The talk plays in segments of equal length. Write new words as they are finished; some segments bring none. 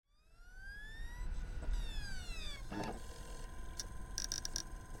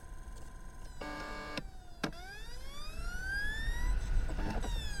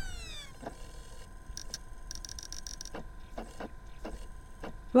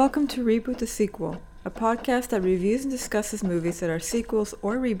Welcome to Reboot the Sequel, a podcast that reviews and discusses movies that are sequels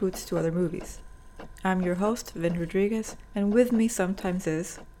or reboots to other movies. I'm your host, Vin Rodriguez, and with me sometimes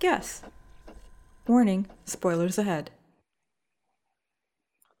is Guess. Warning, spoilers ahead.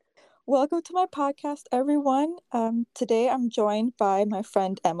 Welcome to my podcast, everyone. Today I'm joined by my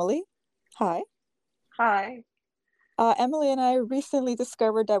friend Emily. Hi. Hi. Emily and I recently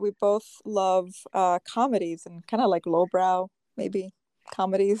discovered that we both love comedies and kind of like lowbrow, maybe,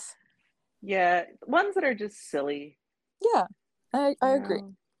 comedies. Yeah, ones that are just silly. Yeah, I agree.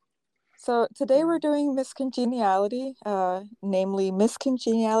 know? So today Yeah. we're doing Miss Congeniality, namely Miss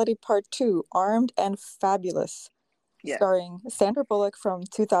Congeniality Part 2, Armed and Fabulous, Yes. starring Sandra Bullock from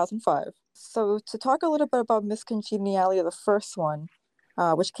 2005. So to talk a little bit about Miss Congeniality, the first one,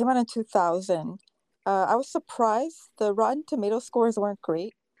 which came out in 2000, I was surprised the Rotten Tomato scores weren't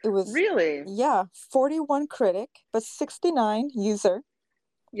great. It was, Really? yeah, 41 critic, but 69 user.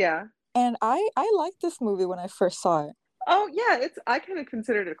 Yeah. And I liked this movie when I first saw it. Oh, yeah, I kind of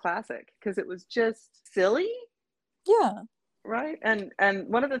considered it a classic because it was just silly, Yeah. right? And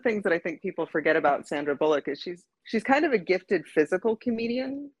one of the things that I think people forget about Sandra Bullock is she's kind of a gifted physical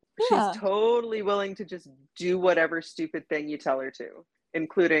comedian. She's Yeah. totally willing to just do whatever stupid thing you tell her to,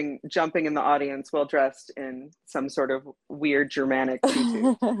 including jumping in the audience while dressed in some sort of weird Germanic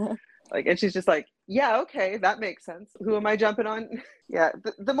tutu. And she's just like, yeah, okay, that makes sense. Who am I jumping on? Yeah,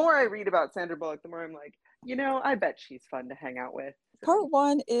 the more I read about Sandra Bullock, the more I'm like, I bet she's fun to hang out with. Part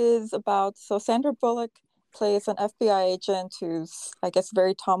one is about, so Sandra Bullock plays an FBI agent who's, I guess,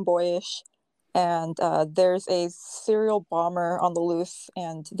 very tomboyish. And there's a serial bomber on the loose,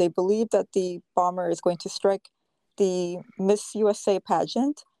 and they believe that the bomber is going to strike the Miss USA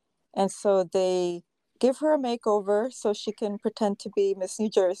pageant. And so they give her a makeover so she can pretend to be Miss New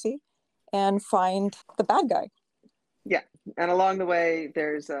Jersey and find the bad guy. Yeah, and along the way,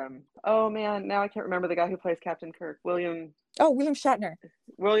 there's oh man, now I can't remember the guy who plays Captain Kirk. William Shatner.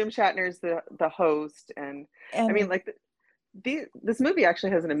 William Shatner's the host, and I mean, like this movie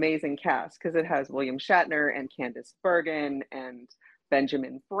actually has an amazing cast because it has William Shatner and Candice Bergen and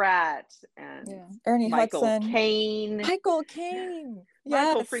Benjamin Bratt and Ernie Michael Hudson. Caine. Michael Caine.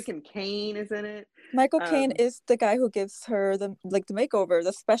 Michael Yes. freaking Caine is in it. Michael Caine is the guy who gives her the makeover,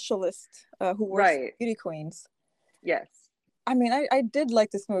 the specialist who works with beauty queens. Yes. I mean, I did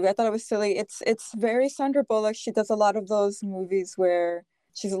like this movie. I thought it was silly. It's very Sandra Bullock. She does a lot of those movies where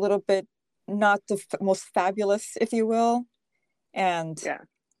she's a little bit not the most fabulous, if you will, and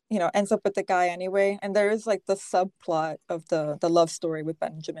ends up with the guy anyway. And there is like the subplot of the love story with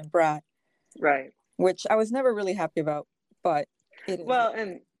Benjamin Bratt, right? Which I was never really happy about, but it is. Well,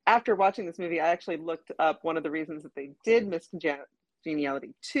 and after watching this movie, I actually looked up one of the reasons that they did Miss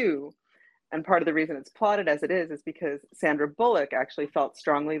Congeniality 2. And part of the reason it's plotted as it is because Sandra Bullock actually felt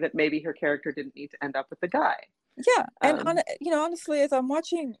strongly that maybe her character didn't need to end up with the guy. Yeah, and honestly, as I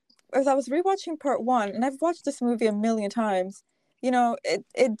was rewatching part one, and I've watched this movie a million times,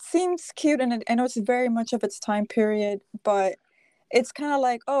 it seems cute, and I know it's very much of its time period, but it's kind of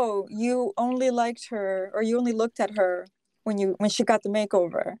like, oh, you only liked her, or you only looked at her when she got the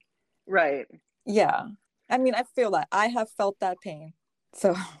makeover. Right. Yeah. I mean, I feel that. I have felt that pain.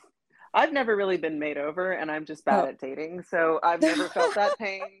 So I've never really been made over, and I'm just bad at dating, so I've never felt that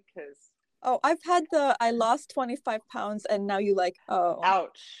pain because. Oh, I've had I lost 25 pounds, and now you like, oh.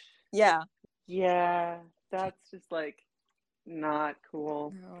 Ouch. Yeah. Yeah, that's just like not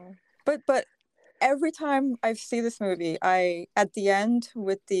cool. No. But every time I see this movie, at the end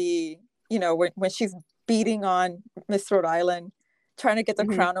with the, when she's beating on Miss Rhode Island, trying to get the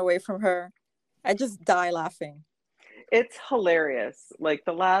crown away from her, I just die laughing. It's hilarious. Like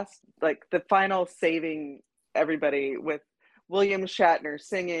the final saving everybody with William Shatner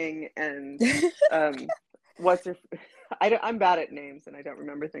singing and I'm bad at names and I don't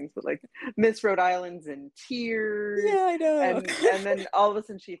remember things, but like Miss Rhode Island's in tears. Yeah, I know. And then all of a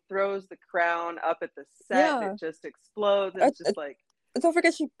sudden she throws the crown up at the set and it just explodes. And it's just like. Don't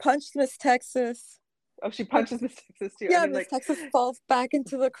forget she punched Miss Texas. Oh, she punches Miss Texas too. Yeah, Miss Texas falls back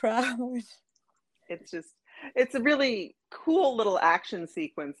into the crowd. It's a really cool little action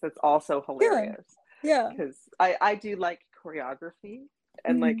sequence that's also hilarious. Yeah. Because I do like choreography.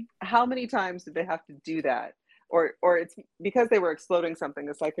 And like, how many times did they have to do that? Or it's because they were exploding something,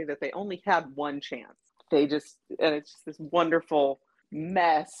 it's likely that they only had one chance. And it's just this wonderful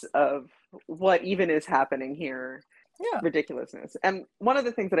mess of what even is happening here. Yeah. Ridiculousness. And one of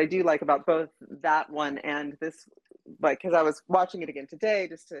the things that I do like about both that one and this, because I was watching it again today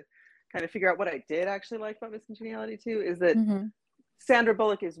just to kind of figure out what I did actually like about Miss Congeniality 2, is that Sandra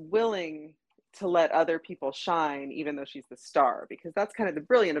Bullock is willing to let other people shine, even though she's the star, because that's kind of the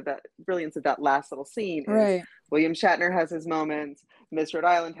brilliance of that last little scene is Right. William Shatner has his moments, Miss Rhode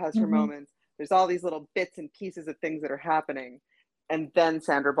Island has her Hmm. moments. There's all these little bits and pieces of things that are happening, and then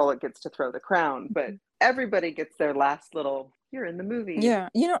Sandra Bullock gets to throw the crown. But everybody gets their last little "you're in the movie" Yeah.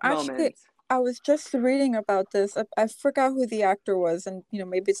 Actually, moment. I was just reading about this. I forgot who the actor was, and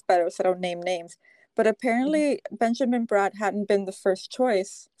maybe it's better so I don't name names. But apparently, Benjamin Bratt hadn't been the first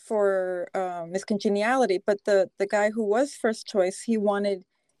choice for Miss Congeniality. But the guy who was first choice, he wanted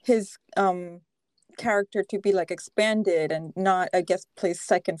his character to be like expanded and not, I guess, play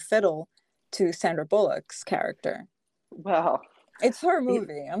second fiddle to Sandra Bullock's character. Well, It's her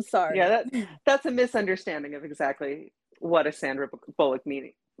movie. I'm yeah, sorry. that's a misunderstanding of exactly what a Sandra Bullock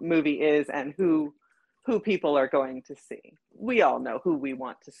movie is and who people are going to see. We all know who we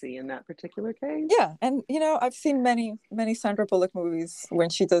want to see in that particular case. Yeah, and I've seen many Sandra Bullock movies when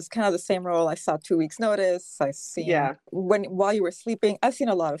she does kind of the same role. I saw 2 Weeks Notice. I've seen Yeah. When While You Were Sleeping. I've seen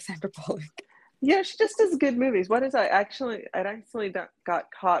a lot of Sandra Bullock. Yeah, she just does good movies. What is I actually got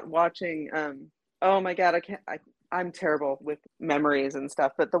caught watching oh my God, I'm terrible with memories and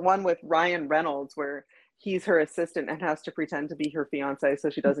stuff, but the one with Ryan Reynolds where he's her assistant and has to pretend to be her fiance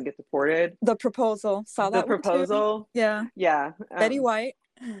so she doesn't get deported. The Proposal, saw The that one too. Proposal. Yeah, Yeah. Betty White.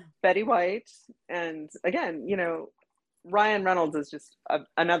 Betty White. And again, Ryan Reynolds is just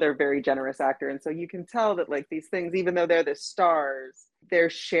another very generous actor. And so you can tell that, like, these things, even though they're the stars, they're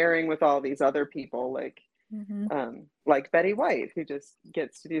sharing with all these other people, Hmm. like Betty White, who just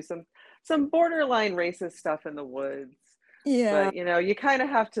gets to do some borderline racist stuff in the woods. Yeah, But you kind of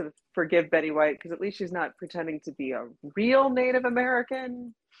have to forgive Betty White because at least she's not pretending to be a real Native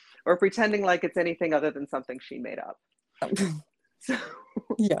American or pretending like it's anything other than something she made up. So,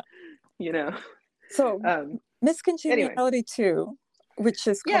 yeah. you know, So um, Miss anyway, Congeniality 2, which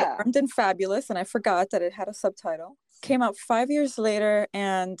is called yeah, Armed and Fabulous, and I forgot that it had a subtitle, came out 5 years later,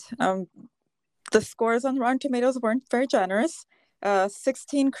 and the scores on Rotten Tomatoes weren't very generous.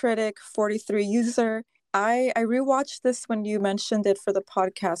 16 critic, 43 user. I rewatched this when you mentioned it for the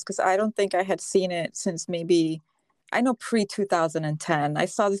podcast because I don't think I had seen it since maybe, I know, pre 2010. I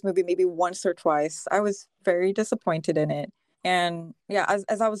saw this movie maybe once or twice. I was very disappointed in it. And yeah,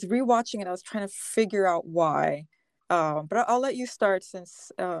 as I was rewatching it, I was trying to figure out why. But I'll let you start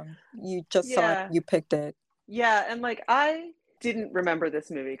since you just saw it, yeah, you picked it. yeah. And like, I didn't remember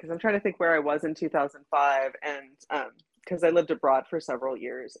this movie because I'm trying to think where I was in 2005. And because I lived abroad for several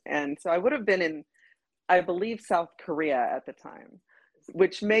years. And so I would have been in, I believe, South Korea at the time,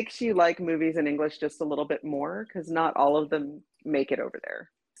 which makes you like movies in English just a little bit more because not all of them make it over there.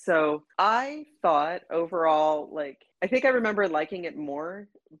 So I thought overall, like, I think I remember liking it more,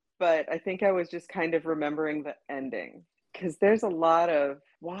 but I think I was just kind of remembering the ending because there's a lot of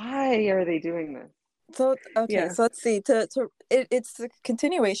why are they doing this? So okay, Yeah. so let's see. It's a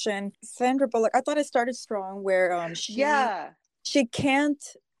continuation. Sandra Bullock. I thought it started strong, where Yeah. she can't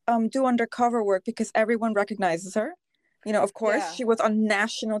do undercover work because everyone recognizes her. Of course, Yeah. she was on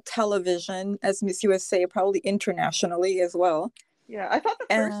national television as Miss USA, probably internationally as well. Yeah, I thought the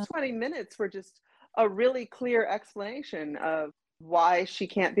first And 20 minutes were just a really clear explanation of why she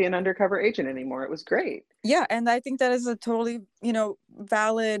can't be an undercover agent anymore. It was great. yeah, and I think that is a totally,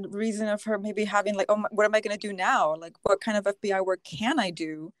 valid reason of her maybe having like, oh, what am I going to do now? Like, what kind of FBI work can I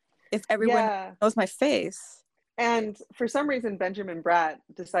do if everyone Yeah. knows my face? And for some reason, Benjamin Bratt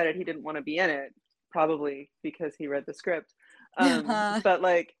decided he didn't want to be in it, probably because he read the script. Yeah. But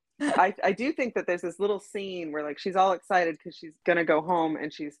like, I do think that there's this little scene where like she's all excited because she's gonna go home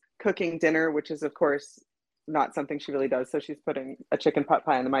and she's cooking dinner, which is of course not something she really does. So she's putting a chicken pot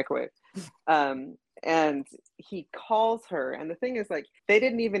pie in the microwave. And he calls her, and the thing is, like, they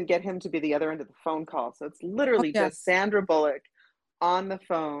didn't even get him to be the other end of the phone call. So it's Oh, literally yeah. just Sandra Bullock on the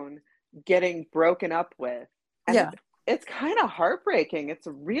phone getting broken up with, and Yeah. it's kind of heartbreaking. It's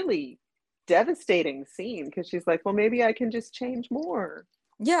a really devastating scene because she's like, well, maybe I can just change more.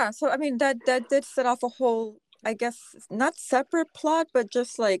 Yeah. So I mean that did set off a whole, I guess, not separate plot, but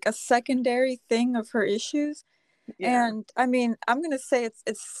just like a secondary thing of her issues. Yeah. And I mean, I'm gonna say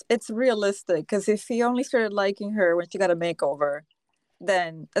it's realistic because if he only started liking her when she got a makeover,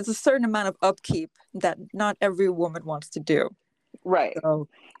 then there's a certain amount of upkeep that not every woman wants to do. Right. So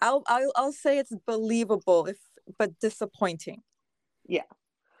I'll say it's believable, if but disappointing. Yeah.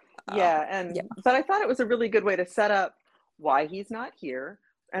 Um, Yeah. yeah, But I thought it was a really good way to set up why he's not here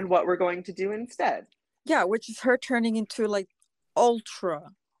and what we're going to do instead. yeah, which is her turning into like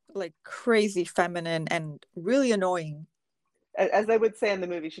ultra, like crazy feminine and really annoying. As I would say in the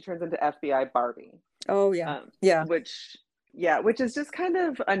movie, she turns into FBI Barbie, Oh yeah, um, yeah, which, yeah, which is just kind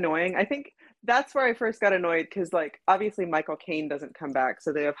of annoying. I think that's where I first got annoyed because, like, obviously Michael Caine doesn't come back,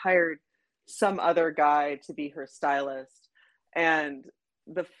 so they have hired some other guy to be her stylist. And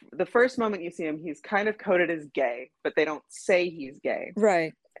the first moment you see him, he's kind of coded as gay, but they don't say he's gay.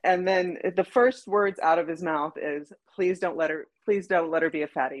 Right. And then the first words out of his mouth is, please don't let her be a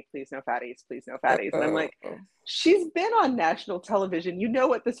fatty. Please no fatties. Please no fatties." And I'm Oh. like, she's been on national television. You know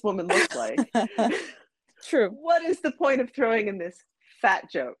what this woman looks like. True. What is the point of throwing in this fat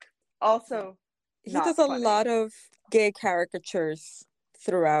joke? Also, He does not a funny. lot of gay caricatures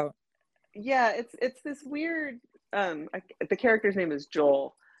throughout. Yeah, it's this weird. The character's name is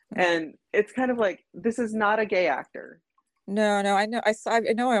Joel, Mm. and it's kind of like, this is not a gay actor. No, no, I know. I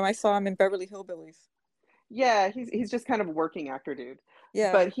know him. I saw him in Beverly Hillbillies. Yeah, he's just kind of a working actor dude.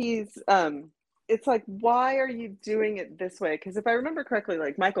 Yeah. But it's like, why are you doing it this way? Because if I remember correctly,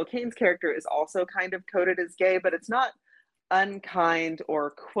 like, Michael Caine's character is also kind of coded as gay, but it's not unkind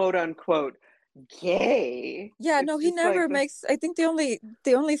or quote unquote gay. Yeah, no, It's he just like never this. makes. I think the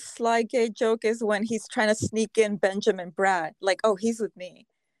only sly gay joke is when he's trying to sneak in Benjamin Bratt, like, oh, he's with me,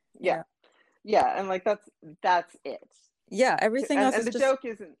 you Yeah, know. yeah, and like that's it. Yeah, everything And else and is the just joke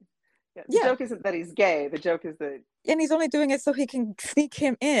isn't, yeah, the yeah, joke isn't that he's gay. The joke is that, and he's only doing it so he can sneak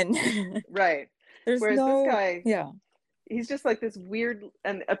him in. right. There's Whereas this no, guy, yeah, he's just like this weird,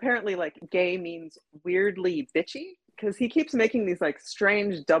 and apparently like gay means weirdly bitchy, because he keeps making these like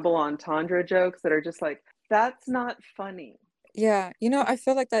strange double entendre jokes that are just like, that's not funny. yeah. I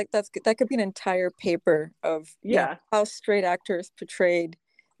feel like that could be an entire paper of Yeah, how straight actors portrayed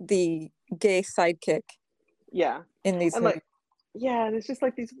the gay sidekick yeah. in these And movies. like, yeah, there's just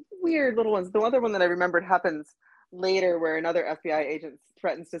like these weird little ones. The other one that I remembered happens later, where another FBI agent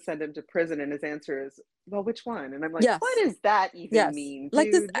threatens to send him to prison, and his answer is, well, which one? And I'm like, what Yes, does that even yes. mean,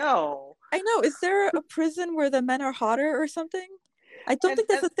 Like this, dude? No. I know. Is there a prison where the men are hotter or something? I don't And think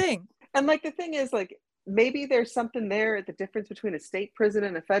that's a thing. like, the thing is, like, maybe there's something there at the difference between a state prison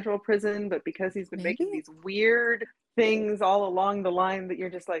and a federal prison, but because he's been making Maybe. these weird things all along the line, that you're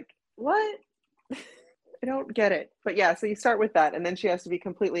just like, what? I don't get it. But yeah, so you start with that, and then she has to be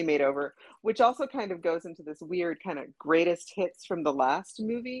completely made over, which also kind of goes into this weird kind of greatest hits from the last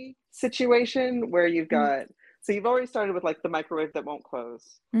movie situation, where you've got, so you've already started with like the microwave that won't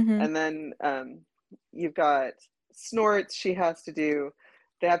close, Mm-hmm. and then you've got snorts she has to do.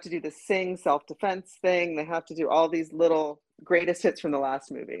 They have to do the sing self-defense thing. They have to do all these little greatest hits from the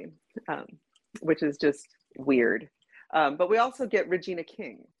last movie, um, which is just weird. But we also get Regina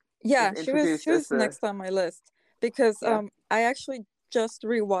King is Yeah, she introduced as was the, next on my list because yeah. I actually just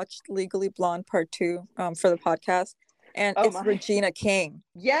rewatched Legally Blonde Part 2 for the podcast, and Oh it's my. Regina King.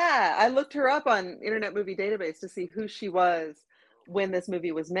 Yeah, I looked her up on Internet Movie Database to see who she was when this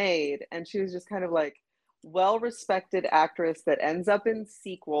movie was made, and she was just kind of like, well-respected actress that ends up in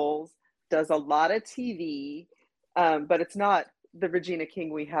sequels, does a lot of TV, but it's not the Regina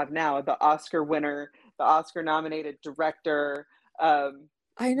King we have now, the Oscar winner, the Oscar nominated director, um,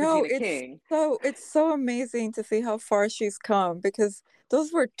 I know Regina King. it's so amazing to see how far she's come because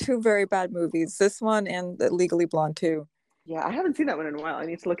those were two very bad movies. This one and the Legally Blonde 2. Yeah, I haven't seen that one in a while. I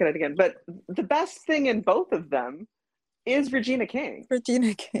need to look at it again. But the best thing in both of them is Regina King.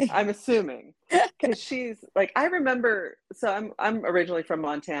 Regina King. I'm assuming, because she's like, I remember. So I'm originally from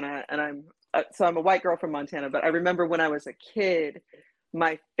Montana, and I'm a white girl from Montana. But I remember when I was a kid,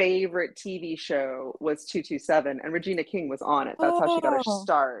 my favorite TV show was 227, and Regina King was on it. That's how she got her Oh,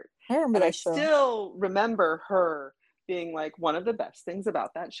 start. I remember And I that show. still remember her being like one of the best things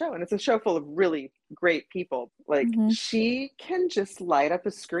about that show. And it's a show full of really great people. Like, Hmm. she can just light up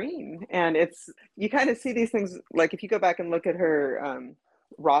a screen. And it's, you kind of see these things, like if you go back and look at her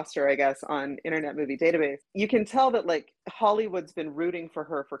roster, I guess, on Internet Movie Database, you can tell that like Hollywood's been rooting for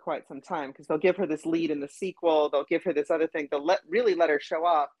her for quite some time, because they'll give her this lead in the sequel, they'll give her this other thing, they'll really let her show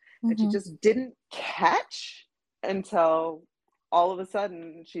off, and she Hmm. just didn't catch until all of a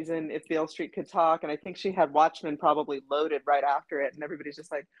sudden she's in If Beale Street Could Talk, and I think she had Watchmen probably loaded right after it, and everybody's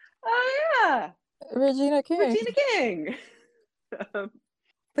just like, oh yeah, Regina King. Regina King. um,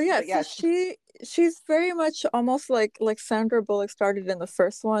 But yeah, but so yeah, she's very much almost like Sandra Bullock started in the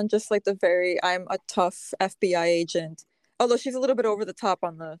first one, just like the very I'm a tough FBI agent. Although she's a little bit over the top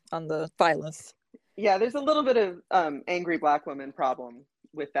on the violence. yeah, there's a little bit of angry black woman problem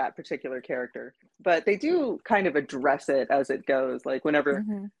with that particular character, but they do kind of address it as it goes. Like whenever,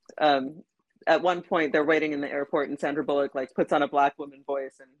 Hmm. um, at one point they're waiting in the airport, and Sandra Bullock like puts on a black woman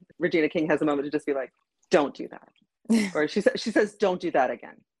voice, and Regina King has a moment to just be like, "Don't do that," or she says, "Don't do that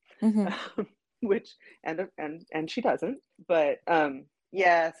again," Hmm. which, and she doesn't. But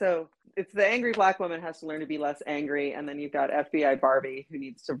Yeah, so it's the angry black woman has to learn to be less angry, and then you've got FBI Barbie who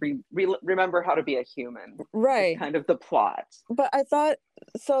needs to remember how to be a human. Is Right. kind of the plot. But I thought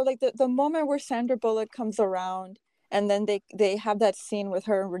so like the moment where Sandra Bullock comes around and then they have that scene with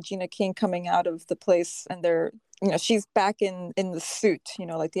her and Regina King coming out of the place and they're she's back in the suit,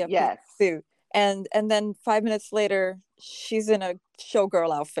 like the FBI Yes, suit. And then 5 minutes later she's in a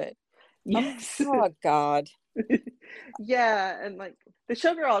showgirl outfit. I'm like, yes, oh God. yeah, and like the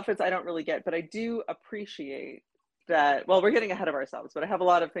showgirl outfits, I don't really get, but I do appreciate that. Well, we're getting ahead of ourselves, but I have a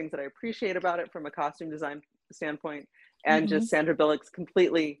lot of things that I appreciate about it from a costume design standpoint, and Hmm. just Sandra Bullock's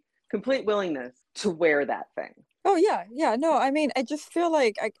complete willingness to wear that thing. Oh yeah, yeah. No, I mean, I just feel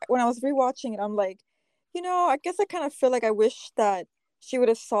like when I was rewatching it, I'm like, I guess I kind of feel like I wish that she would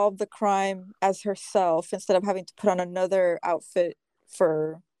have solved the crime as herself instead of having to put on another outfit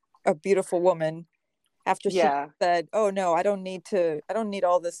for a beautiful woman after she Yeah, said, "Oh no, I don't need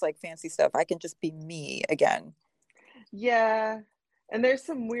all this like fancy stuff. I can just be me again." yeah. And there's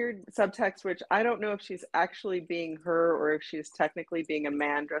some weird subtext, which I don't know if she's actually being her or if she's technically being a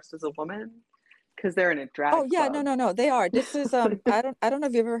man dressed as a woman, because they're in a Oh drag yeah, no, club. no, no. They are. This is I don't know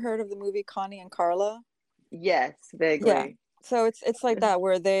if you've ever heard of the movie Connie and Carla. Yes, Yeah. vaguely. So it's like that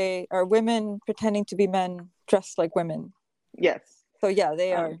where they are women pretending to be men dressed like women. Yes. So yeah,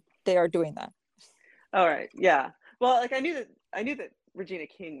 Um, they are doing that. all right. Yeah. Well, like I knew that Regina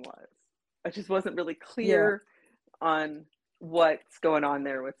King was. I just wasn't really Yeah. clear on what's going on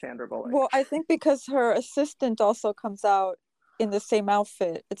there with Sandra Bullock. Well, I think because her assistant also comes out in the same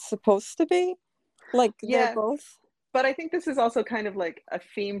outfit. It's supposed to be like they're Yeah, both. but I think this is also kind of like a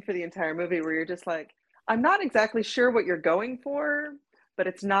theme for the entire movie where you're just like, I'm not exactly sure what you're going for, but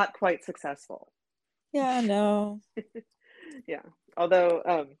it's not quite successful. Yeah, no. Yeah.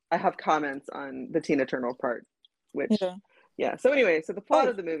 Although I have comments on the Tina Turner part, which, Yeah. yeah. So anyway, so the plot Oh,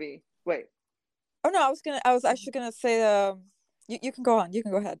 of the movie. Wait, oh no, I was actually gonna say you can go on. You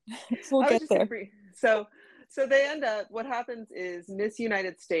can go ahead. We'll I was get just gonna there. bring. So they end up. What happens is Miss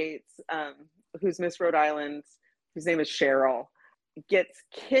United States, who's Miss Rhode Island, whose name is Cheryl, gets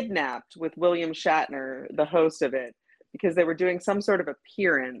kidnapped with William Shatner, the host of it, because they were doing some sort of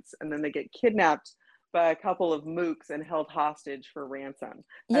appearance, and then they get kidnapped by a couple of mooks and held hostage for ransom.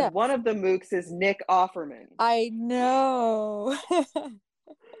 And one Yes, of the mooks is Nick Offerman, I know.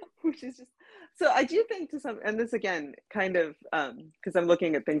 which is just so I do think to some, and this again kind of because I'm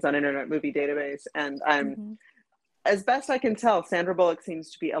looking at things on Internet Movie Database, and I'm Hmm. as best I can tell, Sandra Bullock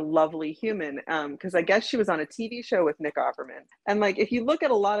seems to be a lovely human. Because I guess she was on a TV show with Nick Offerman, and like if you look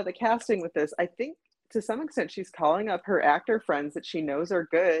at a lot of the casting with this, I think to some extent she's calling up her actor friends that she knows are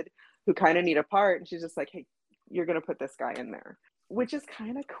good, who kind of need a part, and she's just like, "Hey, you're gonna put this guy in there," which is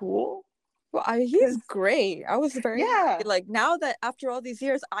kind of cool. Well, he's Because great. I was very happy. yeah, Like now that after all these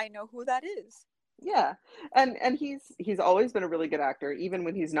years, I know who that is. yeah, and he's always been a really good actor, even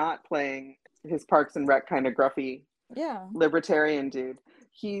when he's not playing his Parks and Rec kind of gruffy Yeah. libertarian dude.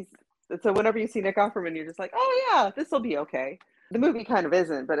 He's so whenever you see Nick Offerman, you're just like, oh yeah, this will be okay. The movie kind of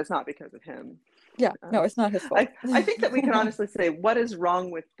isn't, but it's not because of him. Yeah. No, Um, it's not his fault. I think that we can honestly say what is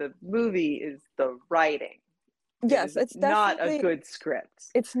wrong with the movie is the writing. It Yes, is it's not a definitely good script.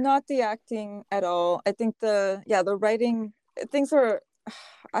 it's not the acting at all. I think the writing things are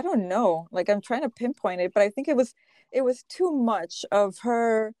I don't know. Like I'm trying to pinpoint it, but I think it was too much of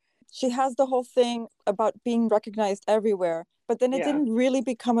her. She has the whole thing about being recognized everywhere, but then it Yeah, didn't really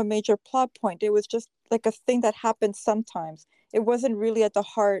become a major plot point. It was just like a thing that happened sometimes. It wasn't really at the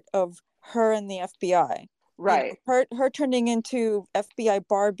heart of her and the FBI. right. Her turning into FBI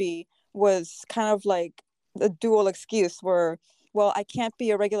Barbie was kind of like a dual excuse where, well, I can't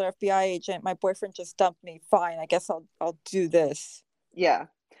be a regular FBI agent. My boyfriend just dumped me. Fine, I guess I'll do this. Yeah,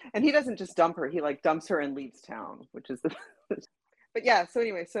 and he doesn't just dump her; he like dumps her and leaves town, which is the. But yeah, so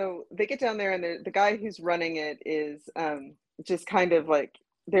anyway, so they get down there, and the guy who's running it is just kind of like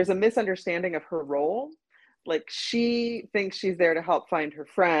there's a misunderstanding of her role. Like she thinks she's there to help find her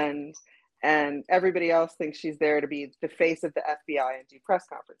friend, and everybody else thinks she's there to be the face of the FBI and do press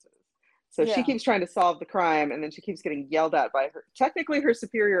conferences. So she Yeah. keeps trying to solve the crime, and then she keeps getting yelled at by her, technically her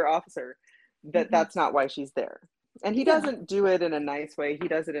superior officer, that Hmm. that's not why she's there. And he Yeah. doesn't do it in a nice way. He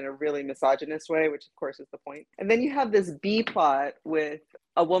does it in a really misogynist way, which of course is the point. And then you have this B plot with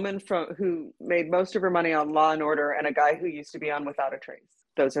a woman from who made most of her money on Law and Order and a guy who used to be on Without a Trace.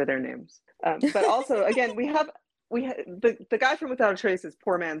 Those are their names. But also, again, the guy from Without a Trace is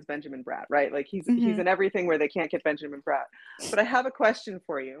poor man's Benjamin Bratt, right? Like he's Hmm. in everything where they can't get Benjamin Bratt. But I have a question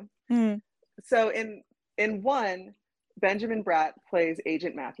for you. Mm. So in Benjamin Bratt plays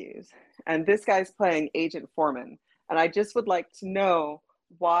Agent Matthews, and this guy's playing Agent Foreman. And I just would like to know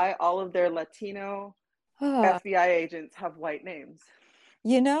why all of their Latino FBI agents have white names.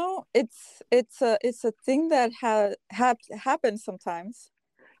 It's a thing that happens sometimes.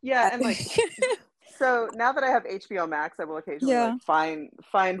 Yeah, and like, so now that I have HBO Max, I will occasionally Yeah. like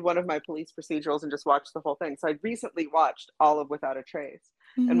find one of my police procedurals and just watch the whole thing. So I recently watched all of Without a Trace.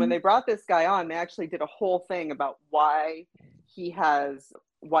 And when Hmm. they brought this guy on, they actually did a whole thing about why he has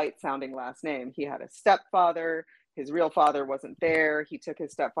white sounding last name. He had a stepfather, his real father wasn't there. He took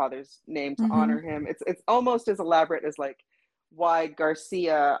his stepfather's name to Hmm. honor him. It's almost as elaborate as like why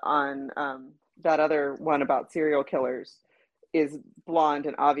Garcia on that other one about serial killers is blonde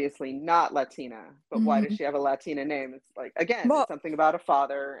and obviously not Latina, but why does Hmm. she have a Latina name? It's like, again, it's Well, something about a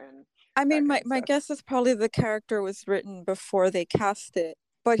father and I that mean, kind my of my stuff. guess is probably the character was written before they cast it.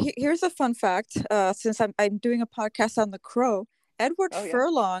 But here's a fun fact. Since I'm doing a podcast on The Crow, Edward Oh yeah,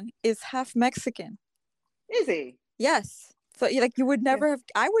 Furlong is half Mexican. is he? Yes. So like you would Yeah, never have,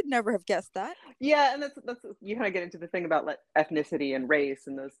 I would never have guessed that. yeah, and that's you kind of get into the thing about like ethnicity and race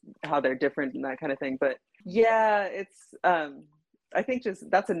and those how they're different and that kind of thing. But yeah, it's I think just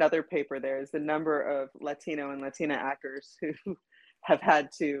that's another paper. There is the number of Latino and Latina actors who have had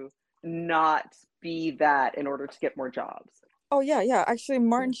to not be that in order to get more jobs. Oh yeah, yeah. Actually, Yeah.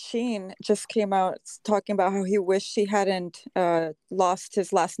 Martin Sheen just came out talking about how he wished he hadn't lost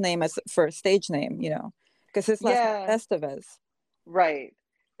his last name as for a stage name, because his last name Yeah, is Estevez. right.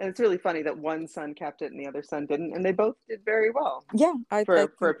 And it's really funny that one son kept it and the other son didn't, and they both did very well Yeah, I for a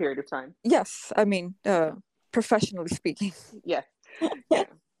think period of time. yes. I mean, professionally speaking. Yeah, yeah, Yeah.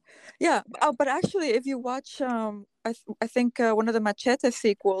 yeah. Oh, but actually, if you watch, I think one of the Machete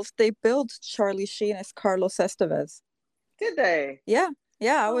sequels, they billed Charlie Sheen as Carlos Estevez. Did they? Yeah,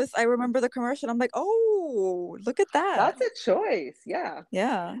 yeah. Oh, I remember the commercial. I'm like, oh, look at that. that's a choice. Yeah.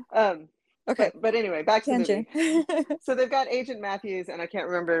 Yeah. Um, Okay. but anyway, back to the Tangent. movie. So they've got Agent Matthews, and I can't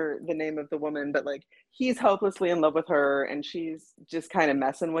remember the name of the woman, but like he's hopelessly in love with her, and she's just kind of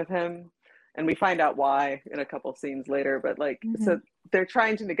messing with him. And we find out why in a couple scenes later. But like, so Hmm. they're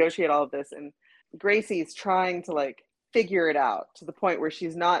trying to negotiate all of this, and Gracie's trying to like figure it out to the point where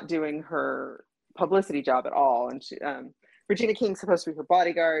she's not doing her publicity job at all. And Regina King's supposed to be her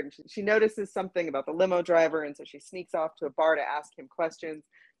bodyguard, and she notices something about the limo driver, and so she sneaks off to a bar to ask him questions,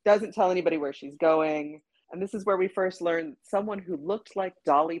 doesn't tell anybody where she's going. And this is where we first learned someone who looked like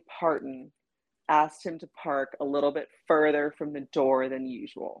Dolly Parton asked him to park a little bit further from the door than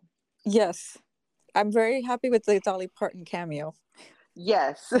usual. Yes. I'm very happy with the Dolly Parton cameo.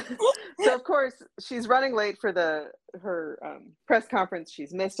 Yes. So of course she's running late for the her press conference.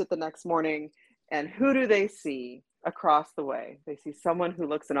 She's missed it the next morning, and who do they see across the way? They see someone who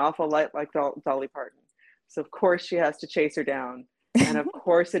looks an awful lot like Dolly Parton. So of course she has to chase her down, and of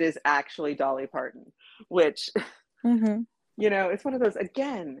course it is actually Dolly Parton, which Hmm. it's one of those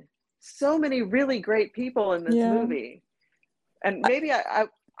again. So many really great people in this Yeah. movie, and maybe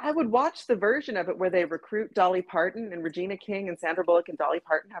I would watch the version of it where they recruit Dolly Parton and Regina King and Sandra Bullock and Dolly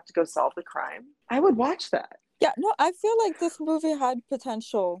Parton have to go solve the crime. I would watch that. Yeah, no, I feel like this movie had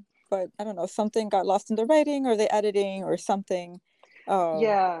potential, but I don't know, something got lost in the writing or the editing or something. Um,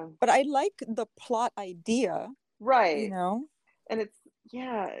 Yeah, but I like the plot idea, you right. know. And it's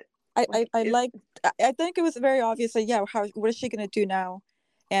yeah, I it like I think it was very obvious that yeah, how what is she gonna do now?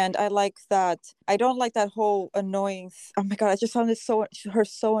 And I like that. I don't like that whole annoying. Oh my god, I just found this her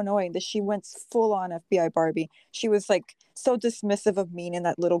so annoying that she went full on FBI Barbie. She was like so dismissive of Mean and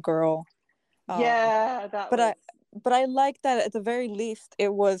that little girl. Um, yeah, that but was I like that at the very least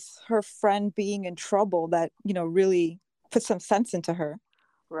it was her friend being in trouble that really put some sense into her.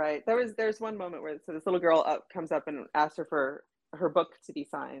 right. There's one moment where so this little girl comes up and asks her for her book to be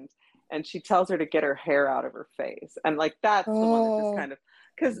signed, and she tells her to get her hair out of her face. And like that's the one that just Oh kind of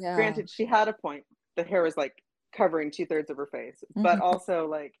because yeah. granted she had a point. The hair was like covering 2/3 of her face, but Hmm. also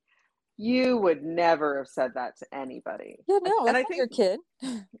like you would never have said that to anybody. Yeah, no, And that's I not your think, kid.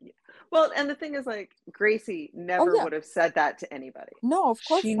 well, and the thing is, like, Gracie Oh never yeah, would have said that to anybody. no, of She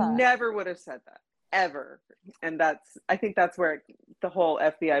course not. never would have said that ever. And I think that's where the whole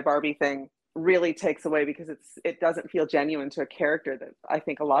FBI Barbie thing really takes away because it doesn't feel genuine to a character that I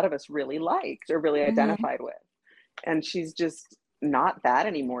think a lot of us really liked or really Hmm. identified with. And she's just not that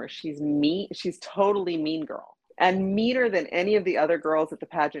anymore. She's mean. She's totally mean girl and meaner than any of the other girls at the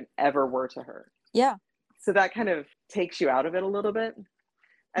pageant ever were to her. Yeah. So that kind of takes you out of it a little bit.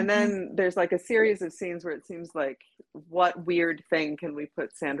 And Hmm. then there's like a series of scenes where it seems like what weird thing can we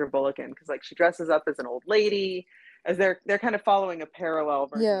put Sandra Bullock in? Because like she dresses up as an old lady, as they're kind of following a parallel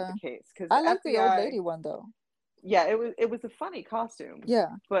version of the Yeah. case. Because I the like the old FBI, lady one though. yeah, it was a funny costume, Yeah.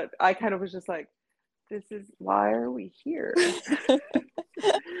 but I kind of was just like, this is why are we here?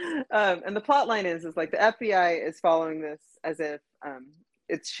 And the plot line is like the FBI is following this as if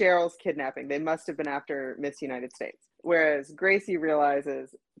it's Cheryl's kidnapping. They must have been after Miss United States. Whereas Gracie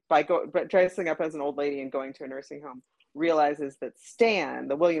realizes but dressing up as an old lady and going to a nursing home, realizes that Stan,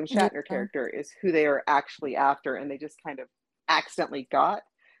 the William Shatner Yeah. character, is who they are actually after, and they just kind of accidentally got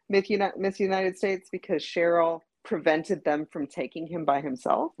Miss United States because Cheryl prevented them from taking him by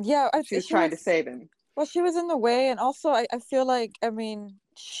himself. Yeah, She was trying to save him. Well, she was in the way, and also I feel like, I mean,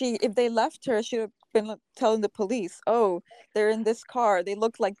 if they left her, she'd have been like, telling the police, "Oh, they're in this car. They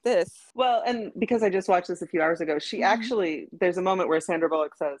look like this." Well, and because I just watched this a few hours ago, she Hmm. actually, there's a moment where Sandra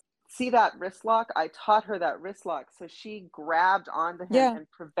Bullock says, "See that wrist lock? I taught her that wrist lock." So she grabbed onto him Yeah, and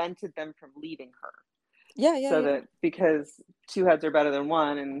prevented them from leaving her. yeah, yeah, So yeah. that because two heads are better than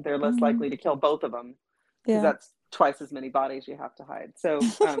one and they're less Hmm. likely to kill both of them, because Yeah. that's twice as many bodies you have to hide. So,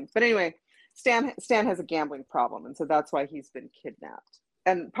 but anyway, Stan has a gambling problem, and so that's why he's been kidnapped.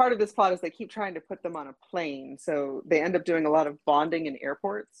 And part of this plot is they keep trying to put them on a plane, so they end up doing a lot of bonding in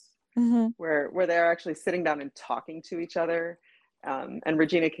airports, Hmm. where they're actually sitting down and talking to each other. And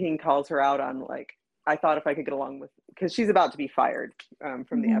Regina King calls her out on like, I thought if I could get along with, because she's about to be fired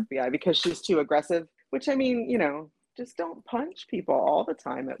from the Hmm. FBI because she's too aggressive. Which I mean, just don't punch people all the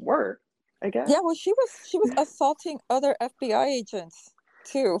time at work, I guess. Yeah, well, she was assaulting other FBI agents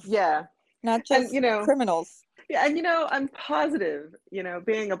too, Yeah, not and just criminals. yeah, and I'm positive,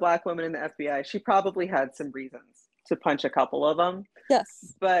 being a black woman in the FBI, she probably had some reasons to punch a couple of them,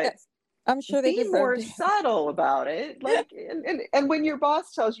 Yes, but yes. I'm sure they be deserved more it. subtle about it. Like, and when your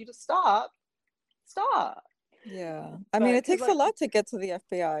boss tells you to stop, stop. Yeah, I mean, But it because takes a like, lot to get to the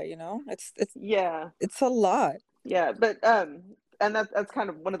FBI. yeah, It's a lot. yeah, but and that's kind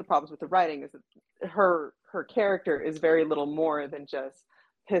of one of the problems with the writing is that her character is very little more than just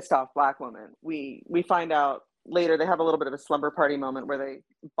pissed off black woman. We find out later they have a little bit of a slumber party moment where they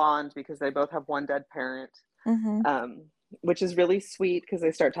bond because they both have one dead parent, Hmm. um, which is really sweet because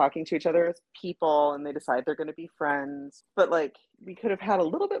they start talking to each other as people and they decide they're going to be friends. But like we could have had a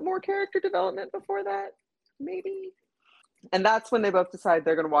little bit more character development before that, maybe. And that's when they both decide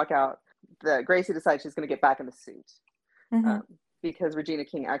they're going to walk out. That Gracie decides she's going to get back in the suit Hmm. um, because Regina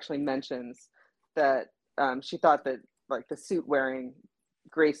King actually mentions that she thought that like the suit wearing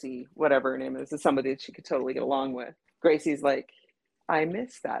Gracie, whatever her name is somebody that she could totally get along with. Gracie's like, I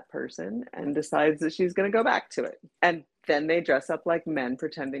miss that person, and decides that she's going to go back to it. And then they dress up like men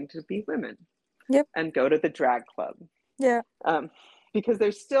pretending to be women Yep. and go to the drag club Yeah. um, because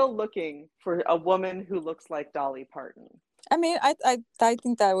they're still looking for a woman who looks like Dolly Parton. I mean, I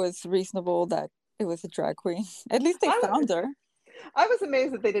think that was reasonable that it was a drag queen. At least they I, found her. I was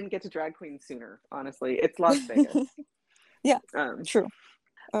amazed that they didn't get to drag queen sooner. Honestly, it's Las Vegas. Yeah, Um, true.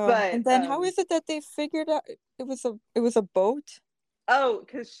 but And then how is it that they figured out it was a boat? oh,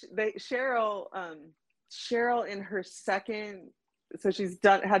 because Cheryl in her second, so she's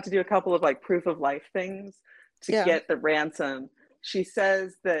had to do a couple of like proof of life things to Yeah. get the ransom. She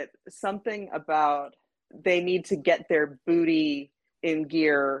says that something about they need to get their booty in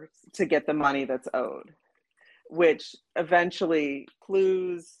gear to get the money that's owed, which eventually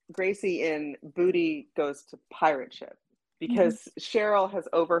clues Gracie in. Booty goes to pirate ship Hmm. because Cheryl has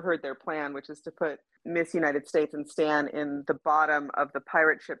overheard their plan, which is to put Miss United States and Stan in the bottom of the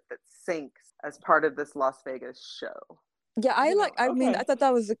pirate ship that sinks as part of this Las Vegas show. Yeah, I mean, I Okay. thought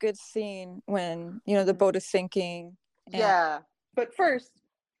that was a good scene when, the boat is sinking and Yeah. But first,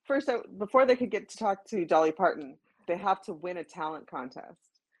 before they could get to talk to Dolly Parton, they have to win a talent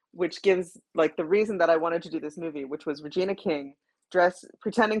contest, which gives like the reason that I wanted to do this movie, which was Regina King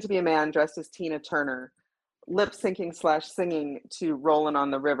pretending to be a man dressed as Tina Turner, lip syncing / singing to "Rollin'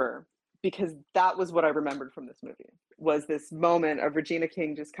 on the River," because that was what I remembered from this movie. Was this moment of Regina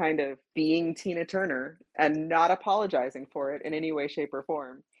King just kind of being Tina Turner and not apologizing for it in any way, shape, or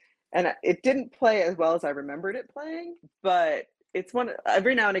form. And it didn't play as well as I remembered it playing, but it's one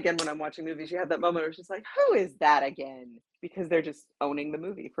every now and again when I'm watching movies, you have that moment where it's just like, who is that again? Because they're just owning the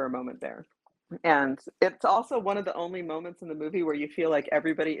movie for a moment there. And it's also one of the only moments in the movie where you feel like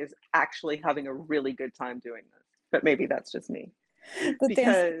everybody is actually having a really good time doing this. But maybe that's just me. the dance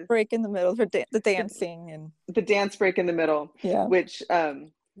Because break in the middle for the the, dancing and the dance break in the middle, yeah. which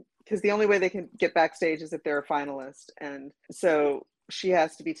because the only way they can get backstage is if they're a finalist. And so she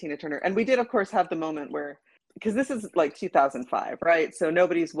has to be Tina Turner. And we did, of course, have the moment where, because this is like 2005, right? So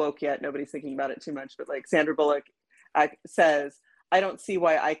nobody's woke yet. Nobody's thinking about it too much. But like Sandra Bullock says, I don't see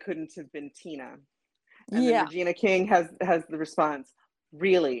why I couldn't have been Tina. And then Yeah. Regina King has the response,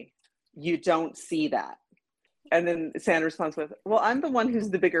 really, you don't see that. And then Sandra responds with, well, I'm the one who's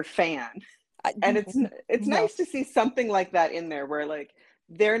the bigger fan. And it's No. nice to see something like that in there where like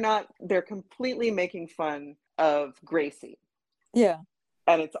they're completely making fun of Gracie. Yeah.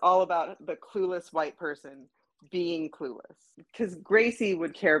 And it's all about the clueless white person being clueless, because Gracie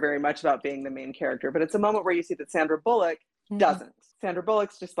would care very much about being the main character, but it's a moment where you see that Sandra Bullock Hmm. doesn't. Sandra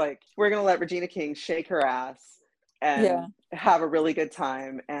Bullock's just like, we're going to let Regina King shake her ass Yeah. and have a really good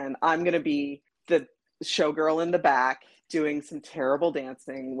time, and I'm going to be the showgirl in the back doing some terrible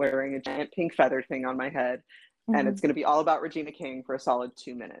dancing, wearing a giant pink feather thing on my head, and Hmm. it's going to be all about Regina King for a solid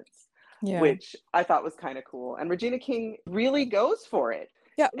 2 minutes, Yeah. which I thought was kind of cool. And Regina King really goes for it.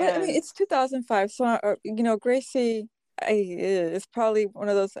 Yeah, but I mean, And it's 2005, so Gracie is probably one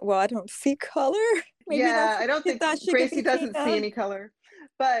of those. Well, I don't see color. Maybe yeah, that's I don't hit think that Gracie doesn't see Tina. any color.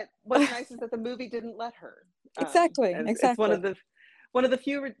 But what's nice is that the movie didn't let her. Exactly, And it's exactly. one of the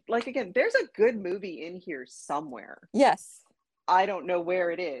few, like, again, there's a good movie in here somewhere. Yes. I don't know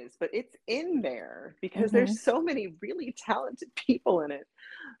where it is, but it's in there because Hmm. there's so many really talented people in it.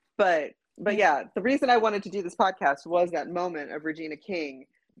 But Yeah. yeah, the reason I wanted to do this podcast was that moment of Regina King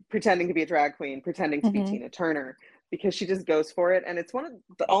pretending to be a drag queen, pretending to be Hmm. Tina Turner, because she just goes for it. And it's one of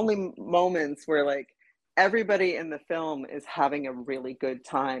the only moments where like everybody in the film is having a really good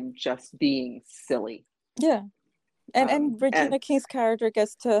time just being silly. Yeah. And And Regina King's character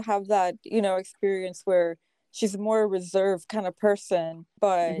gets to have that, experience where she's a more reserved kind of person,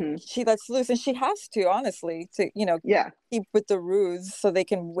 but mhm, she lets loose, and she has to, honestly, to, yeah, keep with the ruse so they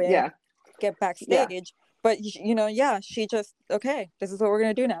can win, yeah, get yeah. backstage. But yeah, she just, okay, this is what we're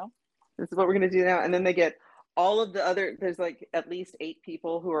gonna do now. This is what we're going to do now. And then they get all of the other, there's like at least 8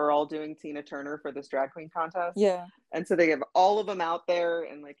 people who are all doing Tina Turner for this drag queen contest. Yeah. And so they have all of them out there.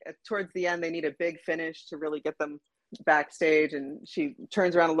 And like towards the end, they need a big finish to really get them backstage. And she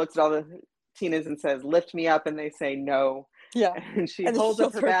turns around and looks at all the Tinas and says, "Lift me up." And they say no. Yeah. And she And then she holds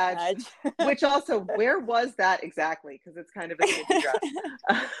up shows her her badge, badge. which also, where was that exactly? Because it's kind of a skimpy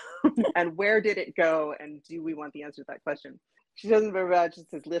dress. And where did it go? And do we want the answer to that question? She doesn't very much, just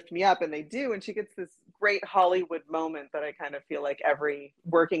says "lift me up," and they do, and she gets this great Hollywood moment that I kind of feel like every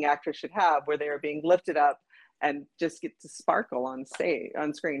working actress should have, where they are being lifted up and just get to sparkle on stage,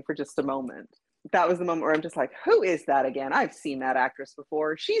 on screen for just a moment. That was the moment where I'm just like, who is that again? I've seen that actress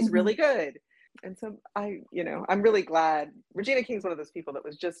before. She's Hmm. really good. And so I'm really glad Regina King's one of those people that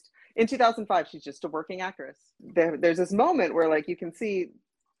was just in 2005. She's just a working actress. There's this moment where like you can see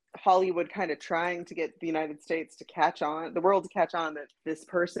Hollywood kind of trying to get the United States to catch on, the world to catch on that this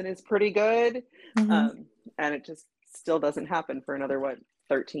person is pretty good. Hmm. And it just still doesn't happen for another,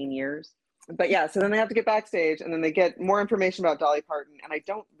 13 years. But yeah, so then they have to get backstage and then they get more information about Dolly Parton. And I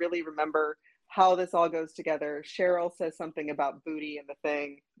don't really remember how this all goes together. Cheryl says something about booty and the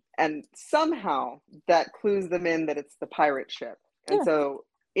thing. And somehow that clues them in that it's the pirate ship. And Yeah. so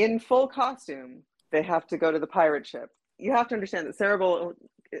in full costume, they have to go to the pirate ship. You have to understand that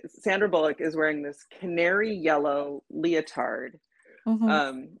Sandra Bullock is wearing this canary yellow leotard,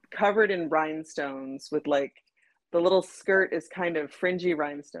 Hmm. covered in rhinestones, with like the little skirt is kind of fringy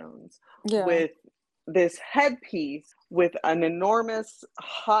rhinestones, Yeah. with this headpiece with an enormous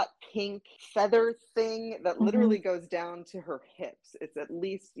hot pink feather thing that Hmm. literally goes down to her hips. It's at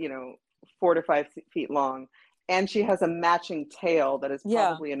least, 4 to 5 feet long. And she has a matching tail that is Yeah.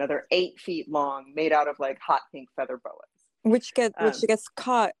 probably another 8 feet long, made out of like hot pink feather boas. Which Um, gets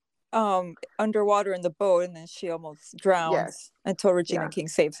caught underwater in the boat, and then she almost yes, drowns until Regina yeah, King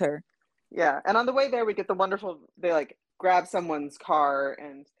saves her. yeah. And on the way there, we get the wonderful, they like grab someone's car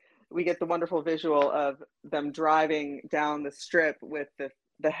and we get the wonderful visual of them driving down the strip with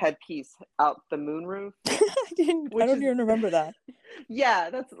the headpiece out the moonroof, I which don't is, even remember that. yeah,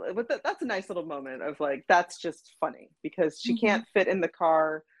 that's a nice little moment of like, that's just funny because she Hmm. can't fit in the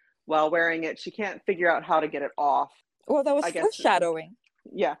car while wearing it. She can't figure out how to get it off. Well, that was I guess, foreshadowing.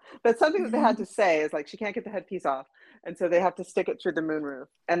 yeah, that's something that they had to say, is like she can't get the headpiece off, and so they have to stick it through the moonroof.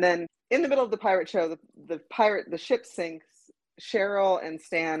 And then in the middle of the pirate show, the ship sinks. Cheryl and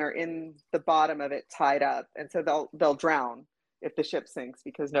Stan are in the bottom of it, tied up, and so they'll drown if the ship sinks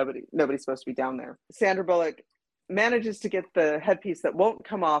because nobody's supposed to be down there. Sandra Bullock manages to get the headpiece that won't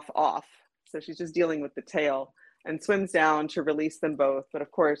come off, so she's just dealing with the tail and swims down to release them both. But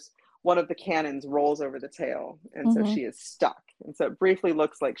of course, one of the cannons rolls over the tail, and so Hmm. she is stuck. And so it briefly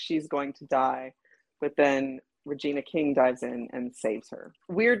looks like she's going to die, but then Regina King dives in and saves her.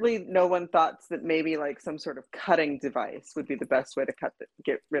 Weirdly, no one thought that maybe like some sort of cutting device would be the best way to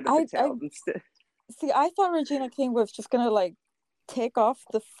get rid of the I tail. Instead, see. I thought Regina King was just gonna like take off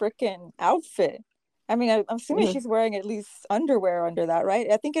the freaking outfit. I mean, I'm assuming yeah, she's wearing at least underwear under that, right?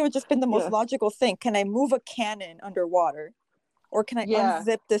 I think it would just been the most yeah, logical thing. Can I move a cannon underwater, or can I yeah.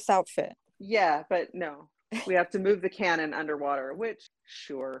 unzip this outfit? Yeah, but no. We have to move the cannon underwater, which,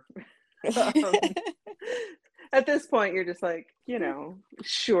 sure. um, at this point, you're just like,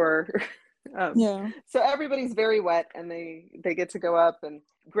 sure. Um, Yeah. so everybody's very wet, and they get to go up, and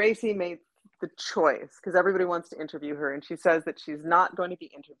Gracie made the choice because everybody wants to interview her, and she says that she's not going to be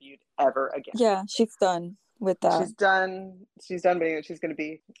interviewed ever again. Yeah, she's done with that. She's done being what she's going to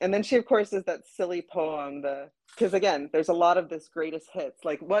be. And then she, of course, is that silly poem, because again, there's a lot of this greatest hits,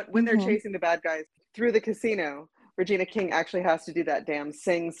 like when they're Mm-hmm. chasing the bad guys through the casino, Regina King actually has to do that damn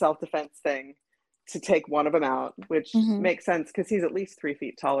sing self-defense thing to take one of them out, which Mm-hmm. makes sense because he's at least 3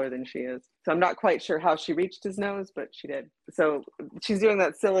 feet taller than she is. So I'm not quite sure how she reached his nose, but she did. So she's doing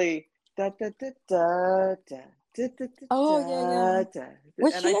that silly da da da da da. Da, da, da, Oh, yeah, yeah. da, da.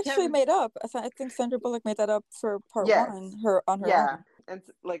 Which And she I actually can't. made up. I think Sandra Bullock made that up for part Yes, one, her on her yeah, own. and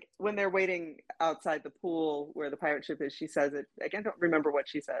like when they're waiting outside the pool where the pirate ship is, she says it again. I don't remember what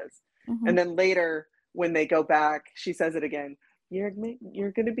she says, Mm-hmm. and then later when they go back, she says it again. You're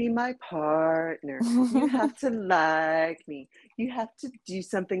gonna be my partner. You have to like me. You have to do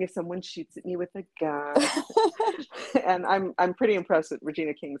something if someone shoots at me with a gun. And I'm pretty impressed with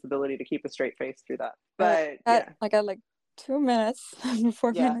Regina King's ability to keep a straight face through that. But yeah, I got like 2 minutes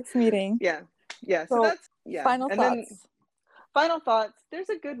before my yeah, next meeting. yeah, yeah. So So, that's yeah. final And then thoughts. final thoughts. There's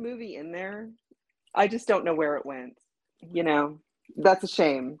a good movie in there. I just don't know where it went. You know, that's a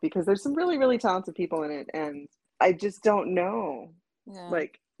shame because there's some really, really talented people in it. And I just don't know. Yeah.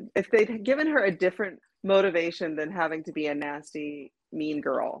 Like, if they'd given her a different motivation than having to be a nasty, mean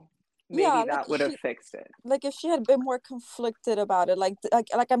girl, Yeah, maybe that would have fixed it. like if she had been more conflicted about it, like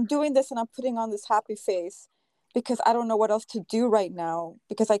I'm doing this and I'm putting on this happy face because I don't know what else to do right now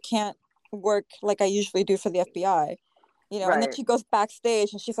because I can't work like I usually do for the FBI, and then Right. she goes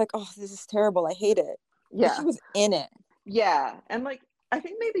backstage and she's like, "Oh, this is terrible. I hate it." But she Yeah. was in it. Yeah. And like, I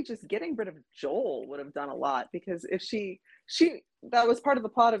think maybe just getting rid of Joel would have done a lot because if she, that was part of the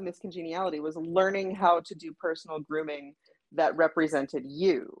plot of Miss Congeniality was learning how to do personal grooming that represented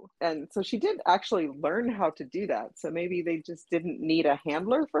you. And so she did actually learn how to do that. So maybe they just didn't need a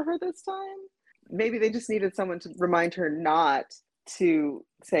handler for her this time. Maybe they just needed someone to remind her not to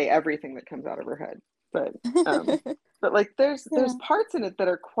say everything that comes out of her head. But but like there's Yeah. parts in it that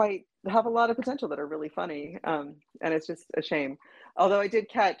are quite have a lot of potential that are really funny. And it's just a shame. Although I did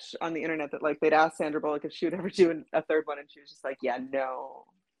catch on the internet that like they'd asked Sandra Bullock if she would ever do a third one, and she was just like, yeah, no,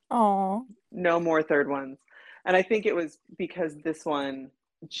 Oh. no more third ones. And I think it was because this one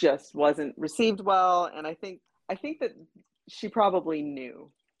just wasn't received well. And I think that she probably knew.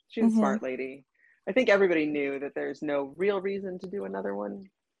 She's a Mm-hmm. smart lady. I think everybody knew that there's no real reason to do another one.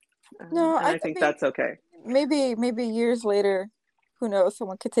 No, And I think that's okay. maybe years later, who knows?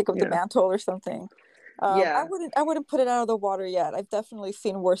 Someone could take up the Yeah. mantle or something. Yeah. I wouldn't put it out of the water yet. I've definitely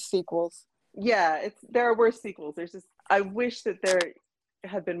seen worse sequels. Yeah. There are worse sequels. There's just, I wish that there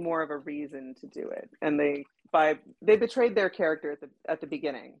had been more of a reason to do it. And they betrayed their character at the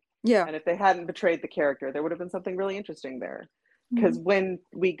beginning. Yeah. And if they hadn't betrayed the character, there would have been something really interesting there. Because Mhm. when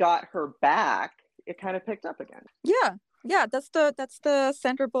we got her back, it kind of picked up again. Yeah, yeah. That's the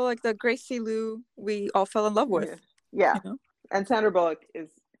Sandra Bullock, the Gracie Lou we all fell in love with. Yeah. Yeah. You know. And Sandra Bullock is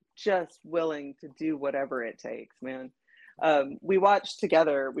just willing to do whatever it takes, man. We watched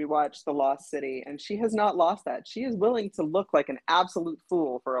The Lost City, and she has not lost that. She is willing to look like an absolute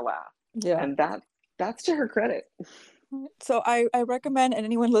fool for a laugh. Yeah. And that's to her credit. So I recommend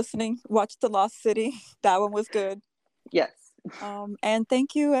anyone listening watch The Lost City. That one was good. Yes. And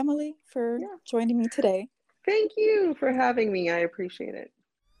thank you, Emily, for Yeah. joining me today. Thank you for having me. I appreciate it.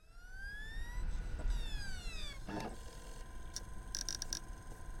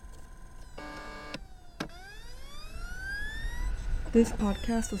 This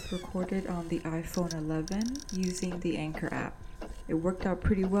podcast was recorded on the iPhone 11 using the Anchor app. It worked out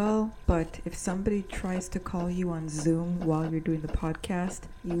pretty well, but if somebody tries to call you on Zoom while you're doing the podcast,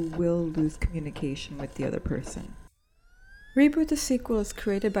 you will lose communication with the other person. Reboot the Sequel is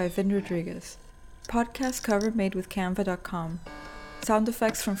created by Vin Rodriguez. Podcast cover made with canva.com. Sound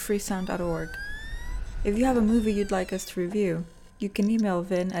effects from freesound.org. If you have a movie you'd like us to review, you can email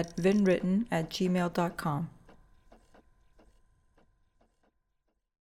Vin at vinwritten@gmail.com.